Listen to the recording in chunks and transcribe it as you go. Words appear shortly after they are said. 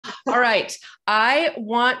All right. I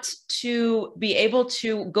want to be able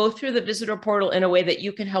to go through the visitor portal in a way that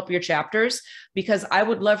you can help your chapters, because I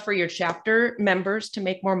would love for your chapter members to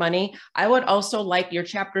make more money. I would also like your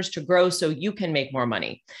chapters to grow so you can make more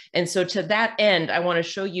money. And so to that end, I want to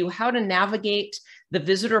show you how to navigate the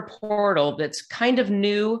visitor portal that's kind of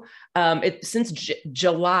new. Since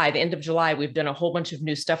July, the end of July, we've done a whole bunch of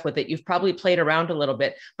new stuff with it. You've probably played around a little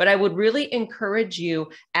bit, but I would really encourage you,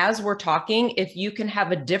 as we're talking, if you can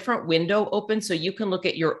have a different window open so you can look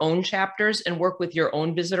at your own chapters and work with your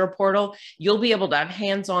own visitor portal, you'll be able to have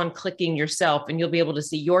hands-on clicking yourself, and you'll be able to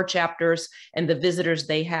see your chapters and the visitors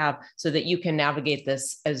they have so that you can navigate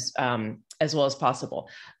this as well as possible.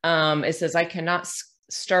 It says, I cannot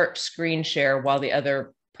start screen share while the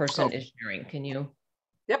other person is sharing. Can you?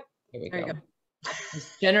 Yep. There we go.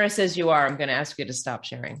 As generous as you are, I'm going to ask you to stop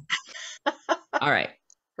sharing. All right.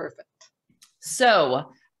 Perfect.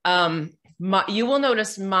 So you will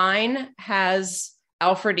notice mine has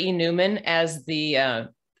Alfred E. Newman as the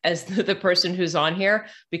person who's on here,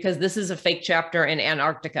 because this is a fake chapter in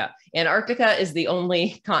Antarctica. Antarctica is the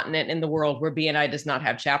only continent in the world where BNI does not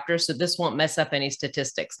have chapters, so this won't mess up any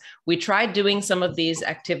statistics. We tried doing some of these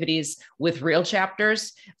activities with real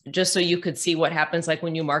chapters, just so you could see what happens like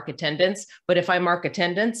when you mark attendance. But if I mark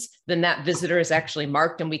attendance, then that visitor is actually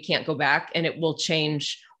marked and we can't go back, and it will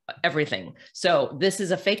change everything. So this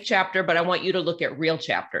is a fake chapter, but I want you to look at real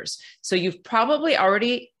chapters. So you've probably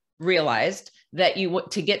already realized that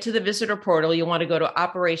to get to the visitor portal, you want to go to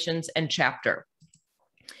operations and chapter.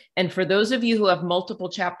 And for those of you who have multiple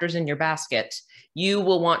chapters in your basket, you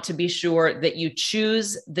will want to be sure that you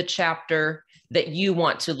choose the chapter that you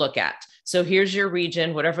want to look at. So here's your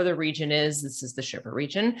region, whatever the region is. This is the Shiver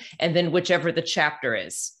region. And then whichever the chapter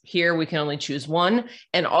is. Here we can only choose one.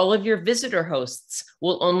 And all of your visitor hosts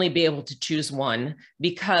will only be able to choose one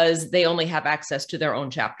because they only have access to their own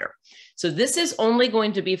chapter. So this is only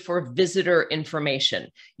going to be for visitor information.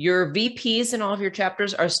 Your VPs in all of your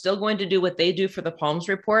chapters are still going to do what they do for the Palms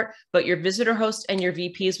report, but your visitor host and your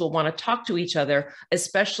VPs will want to talk to each other,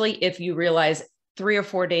 especially if you realize 3 or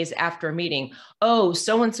 4 days after a meeting, oh,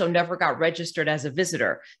 so-and-so never got registered as a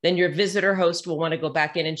visitor. Then your visitor host will want to go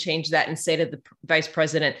back in and change that and say to the vice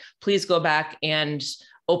president, please go back and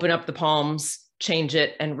open up the Palms, change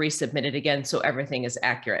it, and resubmit it again so everything is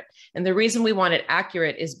accurate. And the reason we want it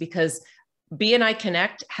accurate is because BNI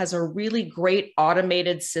Connect has a really great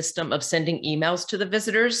automated system of sending emails to the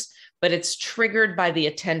visitors, but it's triggered by the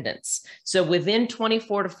attendance. So within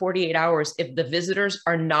 24 to 48 hours, if the visitors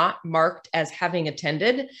are not marked as having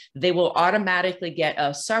attended, they will automatically get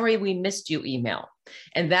a sorry, we missed you email.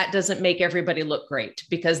 And that doesn't make everybody look great,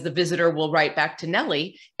 because the visitor will write back to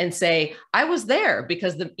Nellie and say, I was there,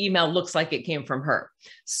 because the email looks like it came from her.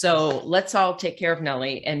 So let's all take care of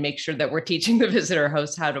Nellie and make sure that we're teaching the visitor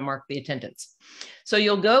host how to mark the attendance. So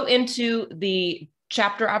you'll go into the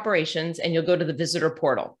chapter operations and you'll go to the visitor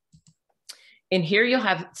portal. And here you'll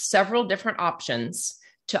have several different options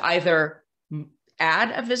to either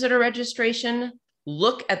add a visitor registration,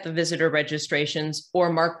 look at the visitor registrations,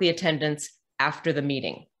 or mark the attendance after the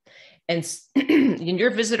meeting. And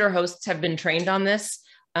your visitor hosts have been trained on this,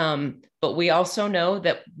 but we also know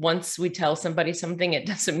that once we tell somebody something, it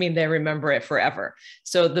doesn't mean they remember it forever.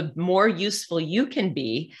 So the more useful you can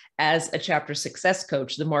be as a chapter success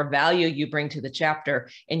coach, the more value you bring to the chapter,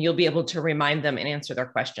 and you'll be able to remind them and answer their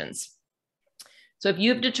questions. So if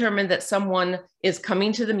you've determined that someone is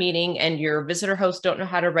coming to the meeting and your visitor hosts don't know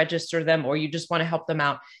how to register them, or you just want to help them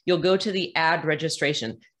out, you'll go to the add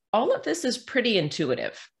registration. All of this is pretty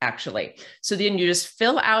intuitive, actually. So then you just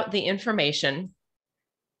fill out the information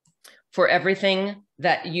for everything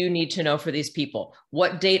that you need to know for these people.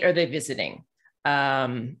 What date are they visiting?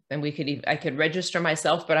 And I could register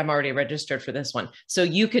myself, but I'm already registered for this one. So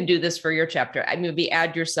you can do this for your chapter. I mean,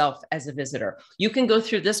 add yourself as a visitor. You can go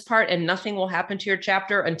through this part and nothing will happen to your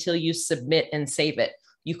chapter until you submit and save it.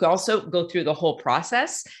 You can also go through the whole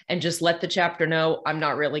process and just let the chapter know, I'm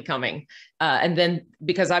not really coming. And then,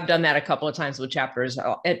 because I've done that a couple of times with chapters,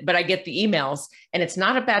 but I get the emails, and it's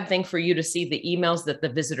not a bad thing for you to see the emails that the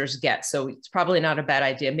visitors get. So it's probably not a bad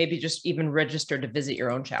idea. Maybe just even register to visit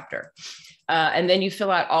your own chapter. And then you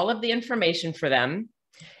fill out all of the information for them.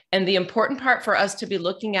 And the important part for us to be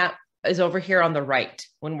looking at is over here on the right,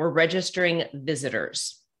 when we're registering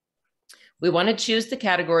visitors. We want to choose the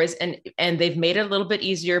categories, and they've made it a little bit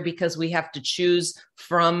easier because we have to choose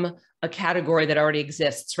from a category that already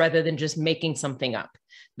exists rather than just making something up.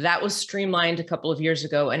 That was streamlined a couple of years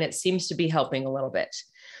ago, and it seems to be helping a little bit.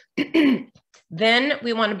 Then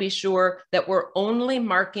we want to be sure that we're only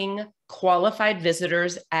marking qualified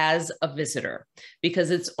visitors as a visitor,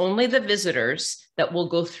 because it's only the visitors that will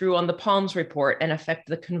go through on the Palms report and affect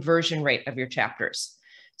the conversion rate of your chapters.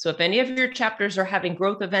 So if any of your chapters are having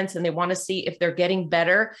growth events and they want to see if they're getting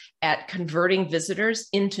better at converting visitors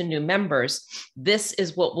into new members, this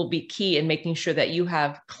is what will be key in making sure that you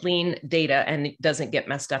have clean data and it doesn't get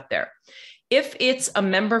messed up there. If it's a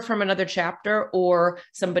member from another chapter or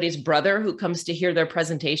somebody's brother who comes to hear their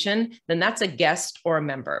presentation, then that's a guest or a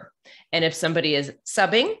member. And if somebody is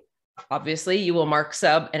subbing, obviously you will mark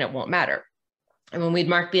sub and it won't matter. And when we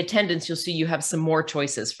mark the attendance, you'll see you have some more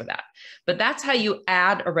choices for that. But that's how you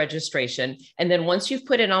add a registration. And then once you've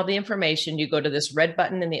put in all the information, you go to this red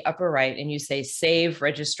button in the upper right and you say save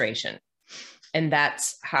registration. And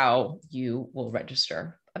that's how you will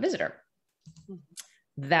register a visitor.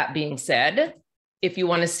 That being said, if you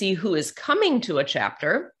want to see who is coming to a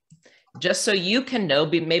chapter, just so you can know,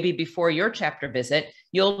 maybe before your chapter visit,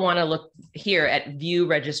 you'll want to look here at view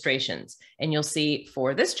registrations. And you'll see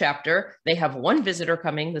for this chapter, they have one visitor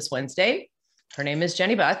coming this Wednesday. Her name is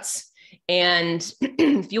Jenny Butts. And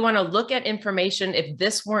if you want to look at information, if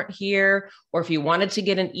this weren't here, or if you wanted to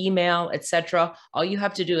get an email, etc., all you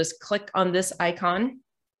have to do is click on this icon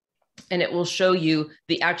and it will show you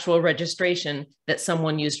the actual registration that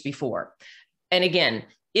someone used before. And again,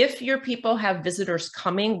 if your people have visitors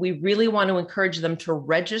coming, we really want to encourage them to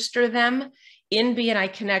register them in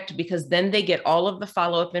BNI Connect, because then they get all of the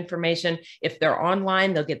follow-up information. If they're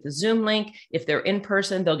online, they'll get the Zoom link. If they're in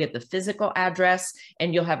person, they'll get the physical address,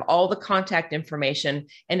 and you'll have all the contact information.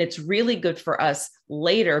 And it's really good for us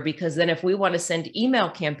later, because then if we want to send email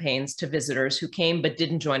campaigns to visitors who came but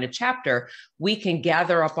didn't join a chapter, we can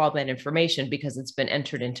gather up all that information because it's been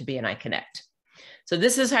entered into BNI Connect. So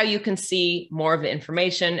this is how you can see more of the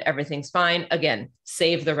information. Everything's fine. Again,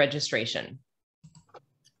 save the registration.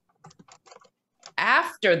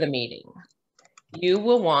 After the meeting, you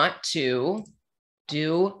will want to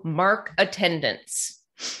do mark attendance.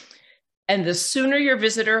 And the sooner your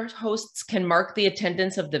visitor hosts can mark the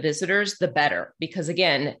attendance of the visitors, the better, because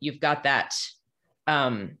again, you've got that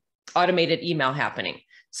automated email happening.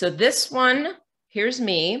 So this one, here's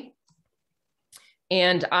me.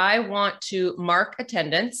 And I want to mark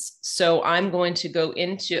attendance. So I'm going to go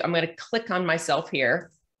into, I'm going to click on myself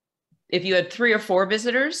here. If you had 3 or 4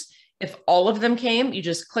 visitors, if all of them came, you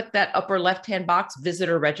just click that upper left-hand box,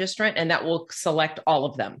 visitor registrant, and that will select all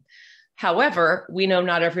of them. However, we know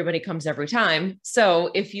not everybody comes every time.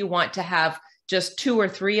 So if you want to have just 2 or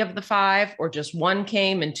 3 of the 5, or just 1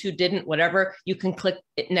 came and 2 didn't, whatever, you can click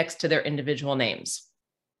it next to their individual names.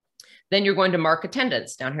 Then you're going to mark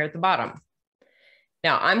attendance down here at the bottom.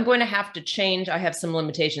 Now I'm going to have to change, I have some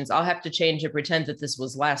limitations. I'll have to change and pretend that this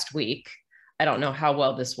was last week. I don't know how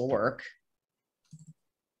well this will work.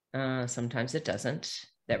 Sometimes it doesn't.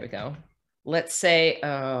 There we go. Let's say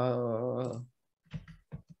I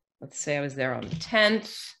was there on the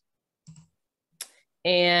 10th.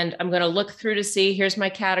 And I'm going to look through to see, here's my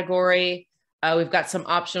category. We've got some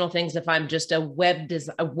optional things if I'm just a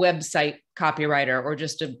website copywriter, or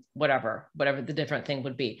just a whatever the different thing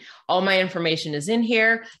would be. All my information is in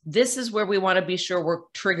here. This is where we want to be sure we're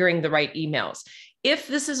triggering the right emails. If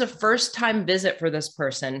this is a first-time visit for this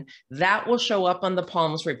person, that will show up on the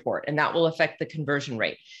Palms report, and that will affect the conversion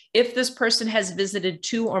rate. If this person has visited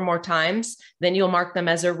 2 or more times, then you'll mark them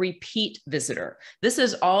as a repeat visitor. This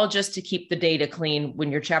is all just to keep the data clean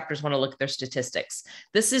when your chapters want to look at their statistics.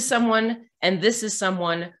 This is someone, and this is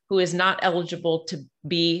someone who is not eligible to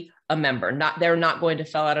be a member. They're not going to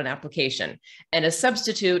fill out an application. And a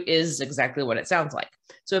substitute is exactly what it sounds like.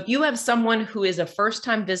 So if you have someone who is a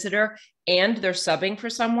first-time visitor and they're subbing for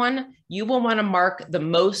someone, you will want to mark the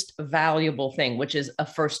most valuable thing, which is a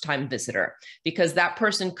first-time visitor, because that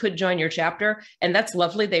person could join your chapter, and that's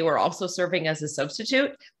lovely. They were also serving as a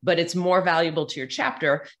substitute, but it's more valuable to your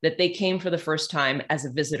chapter that they came for the first time as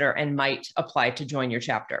a visitor and might apply to join your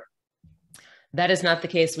chapter. That is not the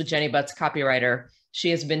case with Jenny Butts, copywriter.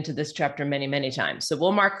 She has been to this chapter many, many times. So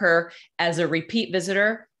we'll mark her as a repeat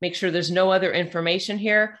visitor. Make sure there's no other information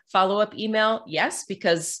here. Follow-up email, yes,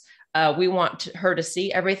 because we want her to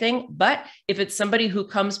see everything. But if it's somebody who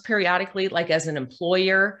comes periodically, like as an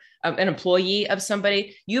employer, an employee of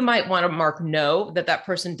somebody, you might want to mark no, that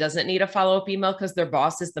person doesn't need a follow-up email because their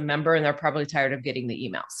boss is the member and they're probably tired of getting the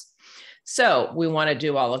emails. So we want to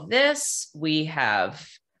do all of this. We have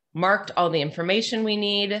marked all the information we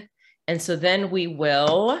need. And so then we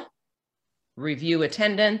will review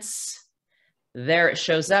attendance. There it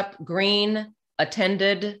shows up, green,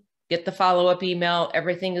 attended, get the follow-up email,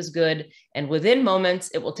 everything is good. And within moments,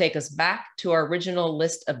 it will take us back to our original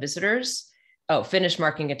list of visitors. Oh, finish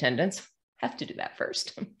marking attendance. Have to do that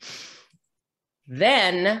first.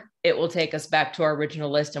 Then it will take us back to our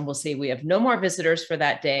original list and we'll see we have no more visitors for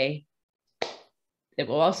that day. It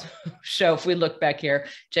will also show, if we look back here,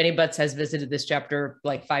 Jenny Butts has visited this chapter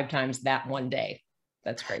like 5 times that one day.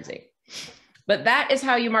 That's crazy. But that is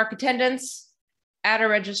how you mark attendance, add a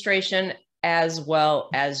registration, as well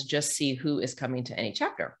as just see who is coming to any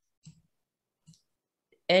chapter.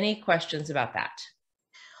 Any questions about that?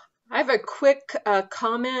 I have a quick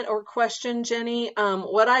comment or question, Jenny.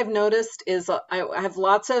 What I've noticed is I have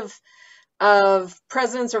lots of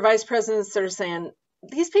presidents or vice presidents that are saying,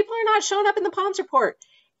 these people are not showing up in the Palms report.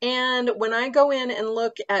 And when I go in and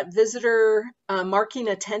look at visitor marking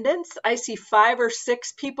attendance, I see 5 or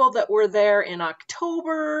 6 people that were there in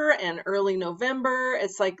October and early November.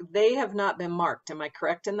 It's like they have not been marked. Am I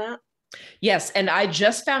correct in that? Yes. And I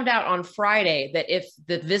just found out on Friday that if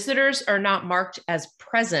the visitors are not marked as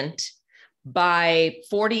present by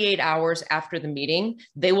 48 hours after the meeting,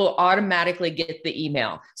 they will automatically get the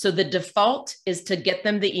email. So the default is to get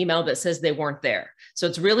them the email that says they weren't there. So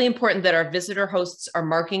it's really important that our visitor hosts are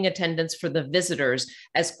marking attendance for the visitors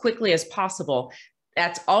as quickly as possible.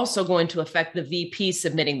 That's also going to affect the VP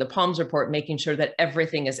submitting the Palms report, making sure that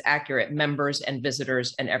everything is accurate, members and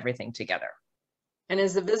visitors and everything together. And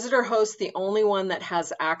is the visitor host the only one that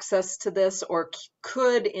has access to this, or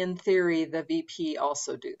could, in theory, the VP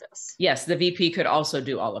also do this? Yes, the VP could also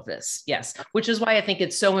do all of this. Yes, which is why I think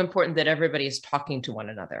it's so important that everybody is talking to one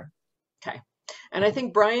another. Okay. And I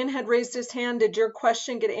think Brian had raised his hand. Did your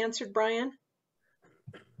question get answered, Brian?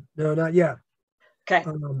 No, not yet. Okay.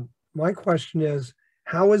 My question is,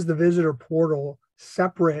 how is the visitor portal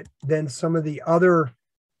separate than some of the other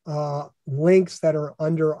links that are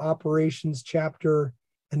under operations chapter,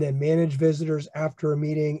 and then manage visitors after a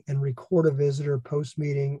meeting and record a visitor post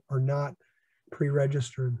meeting are not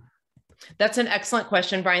pre-registered? That's an excellent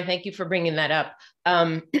question, Brian. Thank you for bringing that up.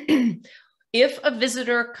 If a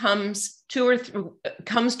visitor comes to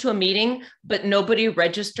a meeting, but nobody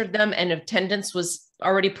registered them and attendance was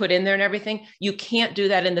already put in there and everything, you can't do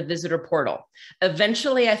that in the visitor portal.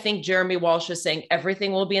 Eventually, I think Jeremy Walsh is saying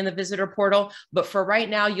everything will be in the visitor portal, but for right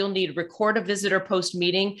now, you'll need record a visitor post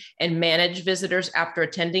meeting and manage visitors after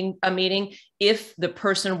attending a meeting if the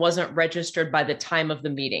person wasn't registered by the time of the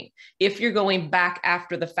meeting. If you're going back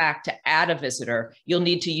after the fact to add a visitor, you'll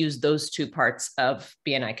need to use those 2 parts of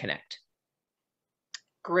BNI Connect.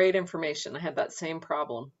 Great information. I had that same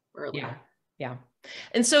problem earlier. Yeah.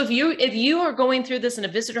 And so if you are going through this and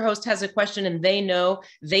a visitor host has a question and they know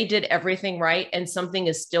they did everything right and something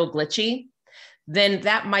is still glitchy, then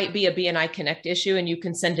that might be a BNI Connect issue, and you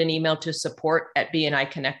can send an email to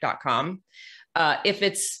support@bniconnect.com.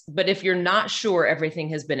 But if you're not sure everything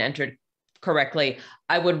has been entered correctly,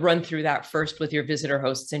 I would run through that first with your visitor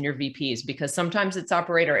hosts and your VPs, because sometimes it's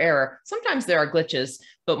operator error. Sometimes there are glitches,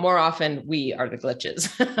 but more often we are the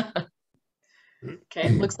glitches. Okay,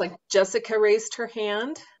 it looks like Jessica raised her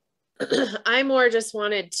hand. I more just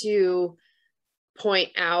wanted to point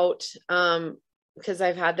out, because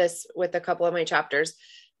I've had this with a couple of my chapters,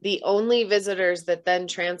 the only visitors that then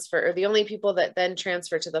transfer, or the only people that then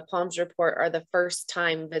transfer to the Palms report, are the first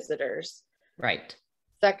time visitors. Right.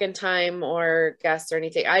 Second time or guests or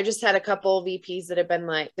anything. I just had a couple VPs that have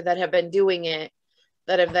been doing it,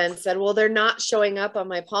 that have then said, well, they're not showing up on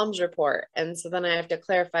my Palms report. And so then I have to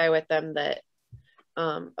clarify with them that,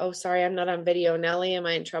 oh, sorry, I'm not on video. Nellie, am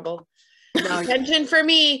I in trouble? No. Attention for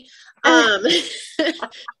me.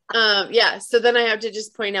 Yeah. So then I have to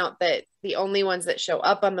just point out that the only ones that show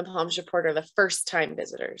up on the Palms report are the first time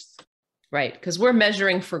visitors. Right. Because we're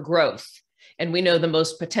measuring for growth. And we know the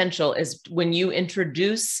most potential is when you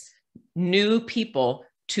introduce new people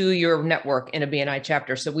to your network in a BNI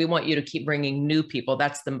chapter. So we want you to keep bringing new people.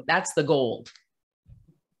 That's the goal.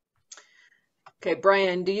 Okay,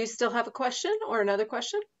 Brian, do you still have a question or another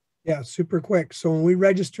question? Yeah, super quick. So when we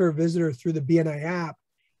register a visitor through the BNI app,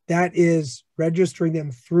 that is registering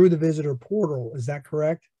them through the visitor portal. Is that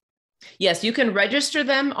correct? Yes, you can register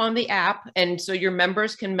them on the app, and so your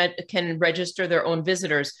members can register their own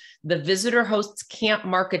visitors. The visitor hosts can't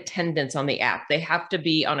mark attendance on the app. They have to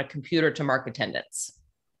be on a computer to mark attendance.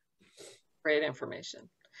 Great information.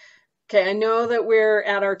 Okay, I know that we're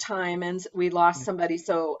at our time and we lost somebody,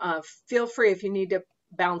 so feel free if you need to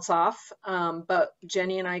bounce off. But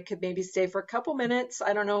Jenny and I could maybe stay for a couple minutes.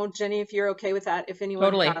 I don't know, Jenny, if you're okay with that. If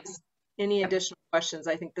anyone has any additional questions,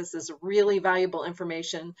 I think this is really valuable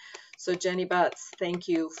information. So Jenny Butts, thank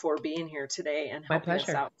you for being here today and helping us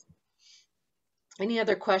out. Any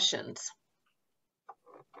other questions?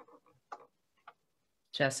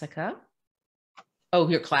 Jessica? Oh,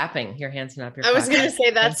 you're clapping. Your hand's not up. I was going to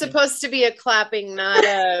say that's supposed to be a clapping, not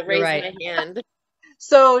a raising a hand.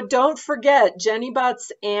 So don't forget, Jenny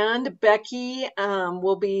Butts and Becky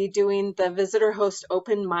will be doing the visitor host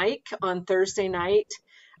open mic on Thursday night,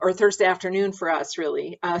 or Thursday afternoon for us,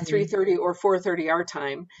 really, 3:30 or 4:30 our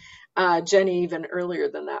time. Jenny even earlier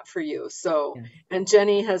than that for you. So, Yeah. and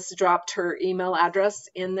Jenny has dropped her email address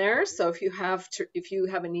in there. So if you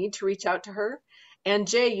have a need to reach out to her. And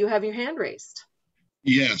Jay, you have your hand raised.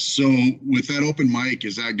 Yes. So with that open mic,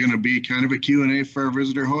 is that going to be kind of a Q&A for our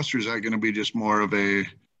visitor host, or is that going to be just more of a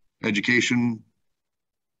education?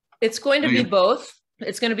 It's going to be both.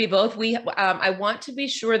 It's going to be both. I want to be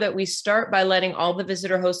sure that we start by letting all the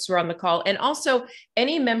visitor hosts who are on the call, and also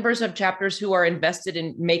any members of chapters who are invested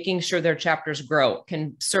in making sure their chapters grow,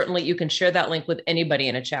 you can share that link with anybody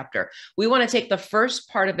in a chapter. We want to take the first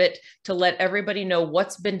part of it to let everybody know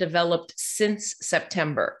what's been developed since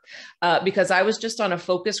September, because I was just on a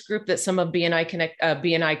focus group that some of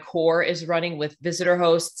BNI Core is running with visitor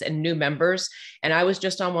hosts and new members, and I was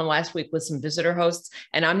just on one last week with some visitor hosts,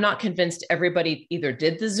 and I'm not convinced everybody either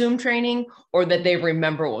did the Zoom training or that they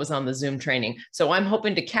remember what was on the Zoom training. So I'm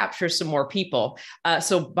hoping to capture some more people.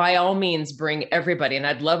 So by all means, bring everybody. And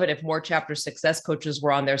I'd love it if more chapter success coaches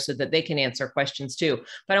were on there so that they can answer questions too.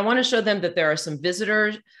 But I want to show them that there are some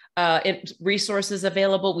visitors resources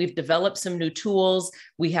available. We've developed some new tools.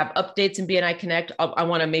 We have updates in BNI Connect. I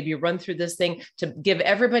want to maybe run through this thing to give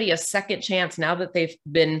everybody a second chance now that they've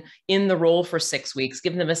been in the role for 6 weeks,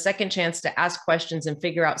 give them a second chance to ask questions and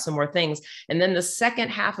figure out some more things. And then the second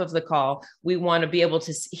half of the call, we want to be able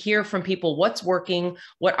to hear from people what's working,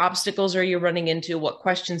 what obstacles are you running into, what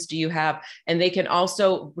questions do you have, and they can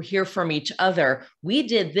also hear from each other. We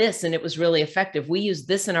did this and it was really effective. We used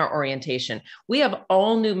this in our orientation. We have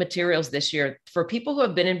all new materials this year for people who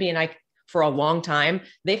have been in BNI for a long time.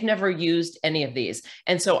 They've never used any of these.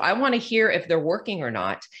 And so I want to hear if they're working or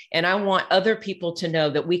not. And I want other people to know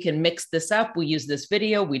that we can mix this up. We use this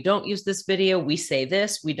video. We don't use this video. We say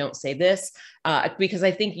this. We don't say this. Because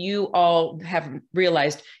I think you all have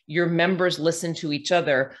realized your members listen to each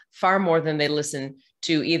other far more than they listen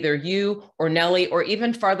to either you or Nellie, or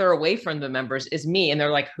even farther away from the members is me. And they're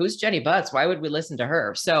like, who's Jenny Butts? Why would we listen to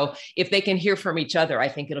her? So if they can hear from each other, I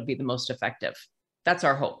think it'll be the most effective. That's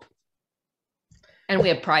our hope. And we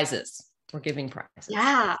have prizes. We're giving prizes.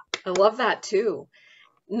 Yeah, I love that too.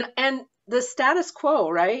 And the status quo,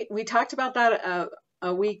 right? We talked about that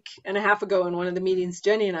a week and a half ago in one of the meetings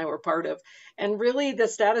Jenny and I were part of. And really the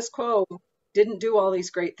status quo didn't do all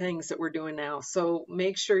these great things that we're doing now. So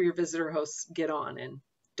make sure your visitor hosts get on and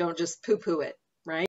don't just poo-poo it.